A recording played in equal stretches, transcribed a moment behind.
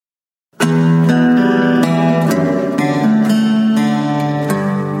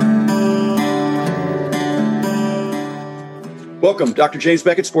Welcome, Dr. James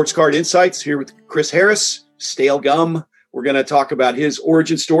Beckett, Sports Card Insights, here with Chris Harris, Stale Gum. We're going to talk about his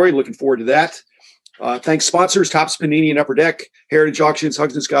origin story. Looking forward to that. Thanks sponsors, Topps, Panini, and Upper Deck, Heritage Auctions,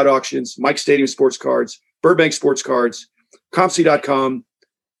 Huggins and Scott Auctions, Mike Stadium Sports Cards, Burbank Sports Cards, ComC.com,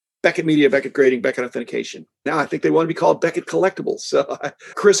 Beckett Media, Beckett Grading, Beckett Authentication. Now I think they want to be called Beckett Collectibles. So,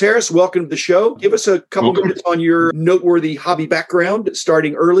 Chris Harris, welcome to the show. Give us a couple minutes on your noteworthy hobby background,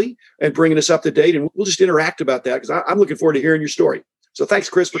 starting early and bringing us up to date. And we'll just interact about that because I'm looking forward to hearing your story. So thanks,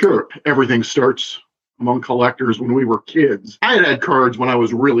 Chris. For Sure. Everything starts among collectors when we were kids. I had cards when I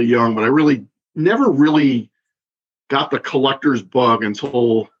was really young, but I never really got the collector's bug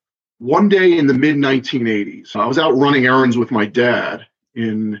until one day in the mid-1980s. I was out running errands with my dad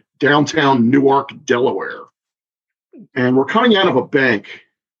in downtown Newark, Delaware. And we're coming out of a bank,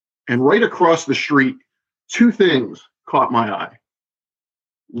 and right across the street, two things caught my eye.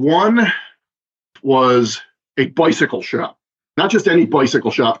 One was a bicycle shop, not just any bicycle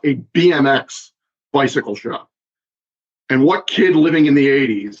shop, a BMX bicycle shop. And what kid living in the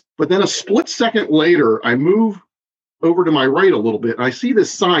 80s? But then a split second later, I move over to my right a little bit, and I see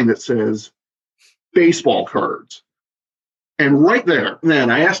this sign that says baseball cards. And right there,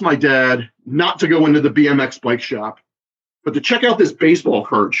 then I asked my dad not to go into the BMX bike shop, but to check out this baseball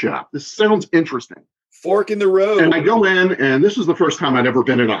card shop. This sounds interesting. Fork in the road. And I go in, and this is the first time I'd ever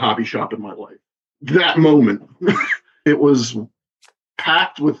been in a hobby shop in my life. That moment, it was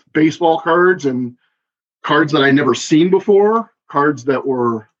packed with baseball cards and cards that I'd never seen before, cards that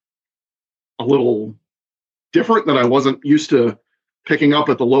were a little different that I wasn't used to picking up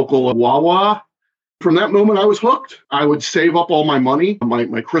at the local Wawa. From that moment, I was hooked. I would save up all my money,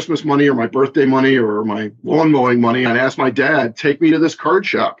 my Christmas money or my birthday money or my lawn mowing money, and ask my dad, take me to this card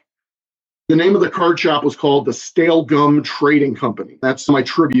shop. The name of the card shop was called the Stale Gum Trading Company. That's my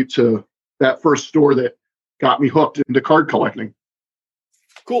tribute to that first store that got me hooked into card collecting.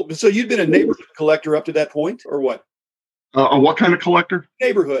 Cool. So you'd been a neighborhood collector up to that point, or what? What kind of collector?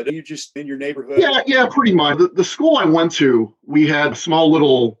 Neighborhood. You just in your neighborhood? Yeah, pretty much. The school I went to, we had a small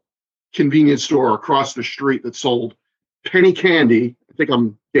little convenience store across the street that sold penny candy. I think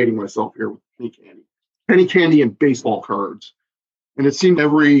I'm dating myself here with penny candy and baseball cards. And it seemed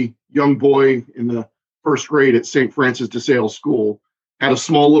every young boy in the first grade at St. Francis de Sales School had a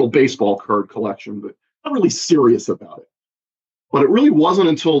small little baseball card collection, but not really serious about it. But it really wasn't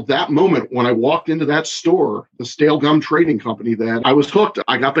until that moment when I walked into that store, the Stale Gum Trading Company, that I was hooked.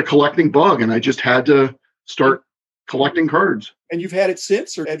 I got the collecting bug, and I just had to start collecting cards. And you've had it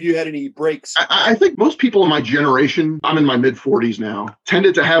since, or have you had any breaks? I think most people in my generation, I'm in my mid-40s now,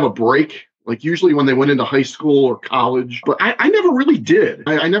 tended to have a break, like usually when they went into high school or college. But I never really did.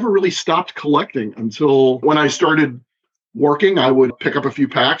 I never really stopped collecting until when I started working. I would pick up a few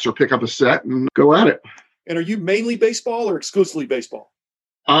packs or pick up a set and go at it. And are you mainly baseball or exclusively baseball?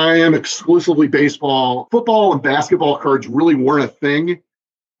 I am exclusively baseball. Football and basketball cards really weren't a thing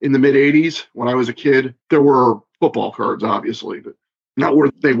in the mid-'80s when I was a kid. There were football cards, obviously, but not where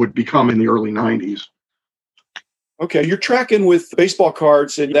they would become in the early 90s. Okay, you're tracking with baseball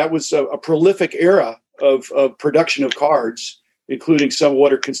cards, and that was a prolific era of production of cards, including some of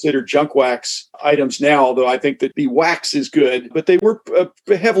what are considered junk wax items now, although I think that the wax is good, but they were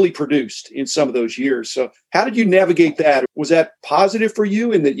heavily produced in some of those years. So how did you navigate that? Was that positive for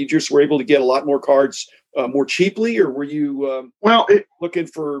you in that you just were able to get a lot more cards more cheaply, or were you looking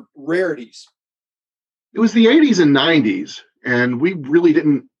for rarities? It was the 80s and 90s, and we really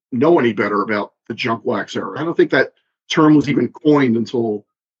didn't know any better about the junk wax era. I don't think that term was even coined until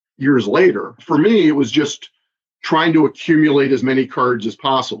years later. For me, it was just trying to accumulate as many cards as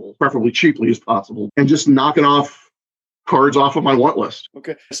possible, preferably cheaply as possible, and just knocking off cards off of my want list.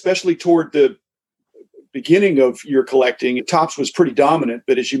 Okay, especially toward the beginning of your collecting, Topps was pretty dominant,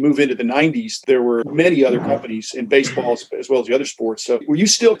 but as you move into the 90s, there were many other companies in baseball as well as the other sports. So were you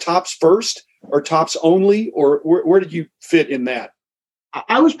still Topps first or Topps only, or where did you fit in that?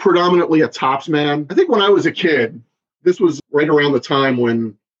 I was predominantly a Topps man. I think when I was a kid, this was right around the time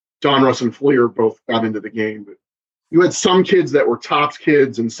when Donruss and Fleer both got into the game. But you had some kids that were Topps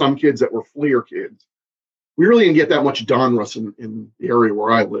kids and some kids that were Fleer kids. We really didn't get that much Donruss in the area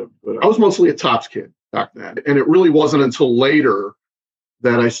where I lived, but I was mostly a Topps kid back then. And it really wasn't until later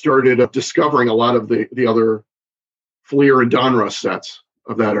that I started discovering a lot of the other Fleer and Donruss sets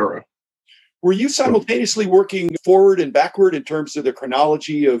of that era. Were you simultaneously working forward and backward in terms of the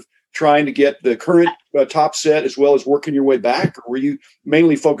chronology of trying to get the current top set as well as working your way back? Or were you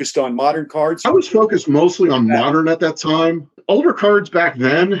mainly focused on modern cards? I was focused mostly on modern at that time. Older cards back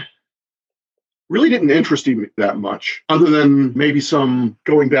then really didn't interest me that much, other than maybe some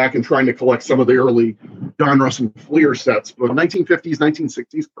going back and trying to collect some of the early Donruss and Fleer sets. But 1950s,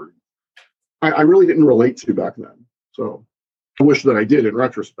 1960s cards, I really didn't relate to back then. So I wish that I did in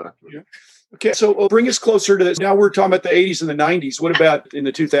retrospect. Yeah. Okay, so bring us closer to this. Now we're talking about the 80s and the 90s. What about in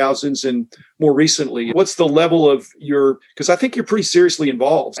the 2000s and more recently? What's the level of your, because I think you're pretty seriously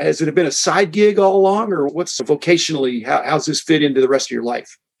involved. Has it been a side gig all along, or what's vocationally, how's this fit into the rest of your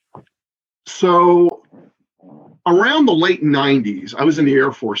life? So around the late 90s, I was in the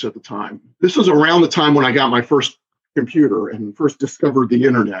Air Force at the time. This was around the time when I got my first computer and first discovered the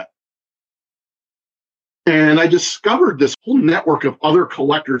internet. And I discovered this whole network of other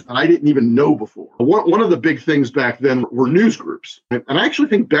collectors that I didn't even know before. One of the big things back then were news groups. And I actually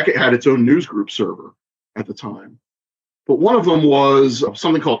think Beckett had its own news group server at the time. But one of them was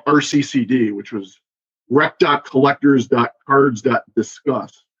something called RCCD, which was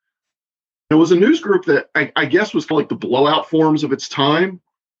rec.collectors.cards.discuss. It was a news group that I guess was like the blowout forums of its time.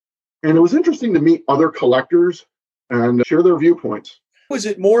 And it was interesting to meet other collectors and share their viewpoints. Was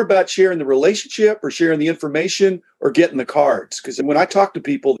it more about sharing the relationship or sharing the information or getting the cards? Because when I talk to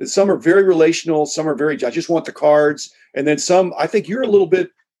people, some are very relational, some are very, I just want the cards. And then some, I think you're a little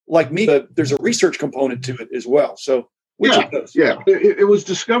bit like me, there's a research component to it as well. So which of those? Yeah, it was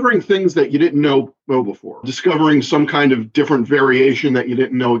discovering things that you didn't know before, discovering some kind of different variation that you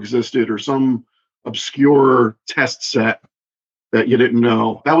didn't know existed, or some obscure test set that you didn't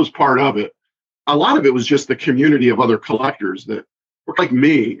know. That was part of it. A lot of it was just the community of other collectors that were like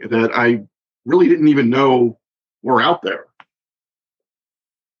me, that I really didn't even know were out there.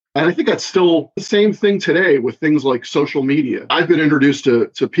 And I think that's still the same thing today with things like social media. I've been introduced to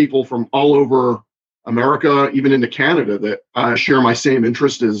people from all over America, even into Canada, that share my same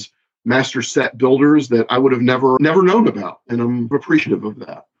interest as master set builders that I would have never known about. And I'm appreciative of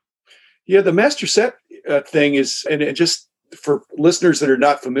that. Yeah, the master set thing is, and just for listeners that are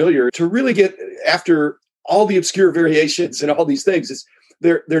not familiar, to really get after all the obscure variations and all these things, is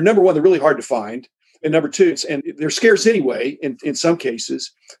they're number one, they're really hard to find. And number two, and they're scarce anyway in some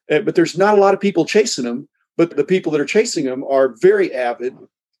cases, but there's not a lot of people chasing them. But the people that are chasing them are very avid,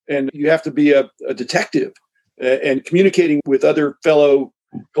 and you have to be a detective and communicating with other fellow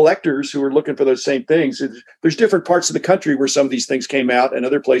collectors who are looking for those same things. There's different parts of the country where some of these things came out, and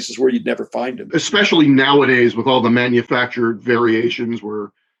other places where you'd never find them. Especially nowadays with all the manufactured variations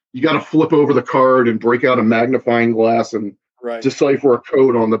where you got to flip over the card and break out a magnifying glass and decipher a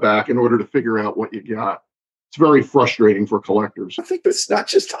code on the back in order to figure out what you got. It's very frustrating for collectors. I think it's not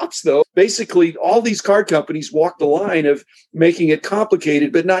just Topps, though. Basically, all these card companies walk the line of making it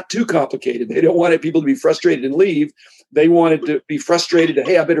complicated, but not too complicated. They don't want people to be frustrated and leave. They want it to be frustrated to,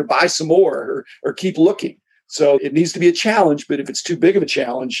 hey, I better buy some more or keep looking. So it needs to be a challenge, but if it's too big of a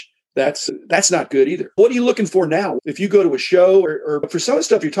challenge, that's not good either. What are you looking for now? If you go to a show, or for some of the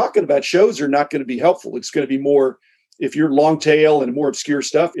stuff you're talking about, shows are not going to be helpful. It's going to be more, if you're long tail and more obscure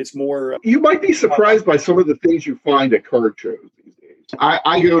stuff, it's more. You might be surprised by some of the things you find at card shows these days.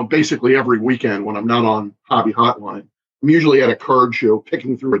 I go basically every weekend when I'm not on Hobby Hotline. I'm usually at a card show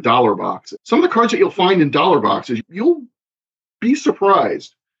picking through a dollar box. Some of the cards that you'll find in dollar boxes, you'll be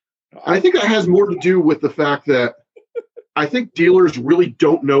surprised. And I think that has more to do with the fact that I think dealers really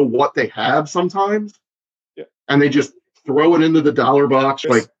don't know what they have sometimes. Yeah. And they just throw it into the dollar box,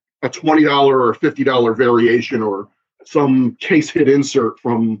 like a $20 or $50 variation or some case hit insert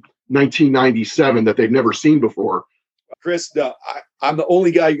from 1997 that they've never seen before. Chris, I'm the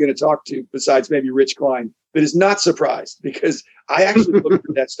only guy you're going to talk to, besides maybe Rich Klein, that is not surprised, because I actually look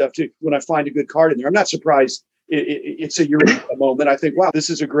for that stuff too. When I find a good card in there, I'm not surprised. It's a eureka moment. I think, wow, this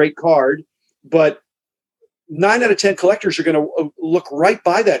is a great card. But 9 out of 10 collectors are going to look right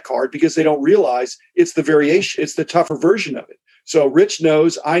by that card because they don't realize it's the variation. It's the tougher version of it. So Rich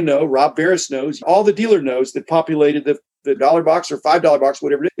knows, I know, Rob Barris knows, all the dealer knows that populated the dollar box or $5 box,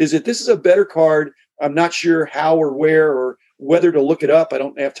 whatever it is that this is a better card. I'm not sure how or where or whether to look it up. I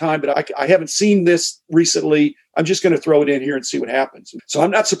don't have time, but I haven't seen this recently. I'm just going to throw it in here and see what happens. So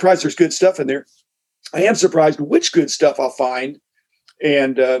I'm not surprised there's good stuff in there. I am surprised which good stuff I'll find.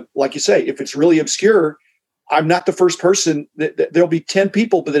 And like you say, if it's really obscure, I'm not the first person. There'll be 10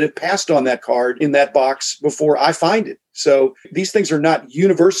 people that have passed on that card in that box before I find it. So these things are not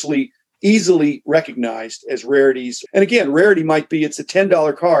universally easily recognized as rarities. And again, rarity might be it's a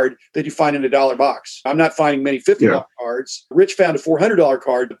 $10 card that you find in a dollar box. I'm not finding many $50 cards. Rich found a $400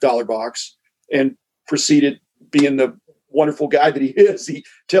 card dollar box and proceeded, being the wonderful guy that he is, he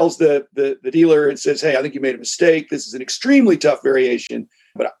tells the dealer and says, hey, I think you made a mistake. This is an extremely tough variation,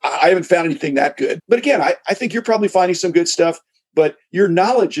 but I haven't found anything that good. But again, I think you're probably finding some good stuff. but your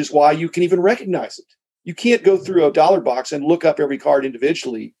knowledge is why you can even recognize it. You can't go through a dollar box and look up every card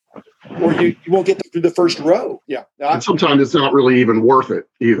individually, or you won't get through the first row. Yeah. And sometimes it's not really even worth it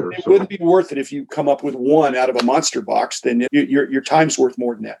either. It wouldn't be worth it if you come up with one out of a monster box, then your time's worth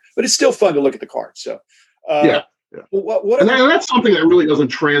more than that. But it's still fun to look at the cards. So, yeah. What and that's something that really doesn't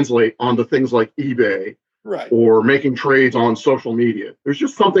translate onto things like eBay, right, or making trades on social media. There's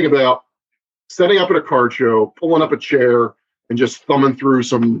just something about setting up at a card show, pulling up a chair, and just thumbing through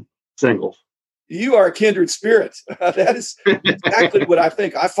some singles. You are a kindred spirit. That is exactly what I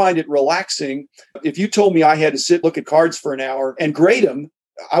think. I find it relaxing. If you told me I had to look at cards for an hour and grade them,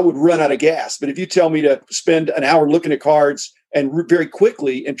 I would run out of gas. But if you tell me to spend an hour looking at cards and very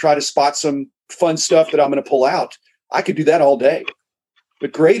quickly and try to spot some fun stuff that I'm going to pull out, I could do that all day.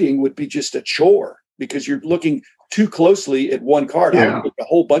 But grading would be just a chore because you're looking too closely at one card. Yeah. I would look at a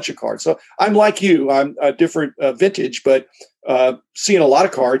whole bunch of cards. So I'm like you. I'm a different vintage, but seeing a lot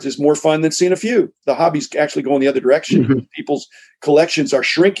of cards is more fun than seeing a few. The hobby's actually going the other direction. Mm-hmm. People's collections are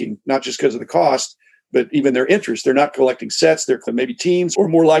shrinking, not just because of the cost, but even their interest. They're not collecting sets. They're maybe teams or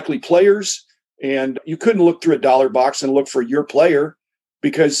more likely players. And you couldn't look through a dollar box and look for your player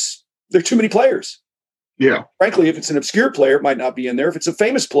because there are too many players. Yeah. Frankly, if it's an obscure player, it might not be in there. If it's a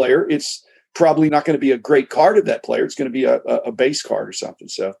famous player, it's probably not going to be a great card of that player. It's going to be a base card or something.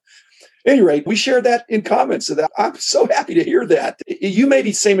 So at any rate, we shared that in comments. So that I'm so happy to hear that. You may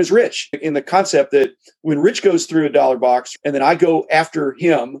be the same as Rich in the concept that when Rich goes through a dollar box and then I go after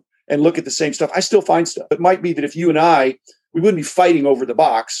him and look at the same stuff, I still find stuff. It might be that if you and we wouldn't be fighting over the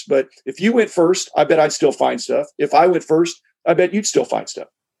box, but if you went first, I bet I'd still find stuff. If I went first, I bet you'd still find stuff.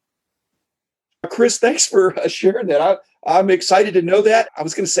 Chris, thanks for sharing that. I'm excited to know that. I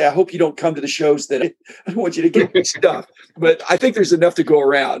was going to say, I hope you don't come to the shows that I want you to get me stuff, but I think there's enough to go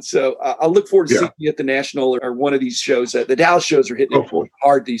around. So I'll look forward to seeing you at the National or one of these shows. The Dallas shows are hitting it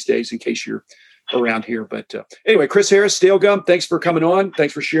hard these days in case you're around here. But anyway, Chris Harris, Stale Gum, thanks for coming on.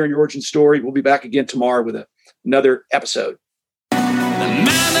 Thanks for sharing your origin story. We'll be back again tomorrow with another episode. The man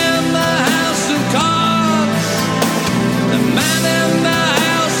in the house of cards. The man in the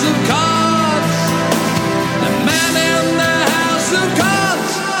house of cards. The man in the house of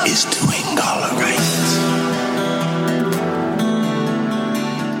cards is doing color.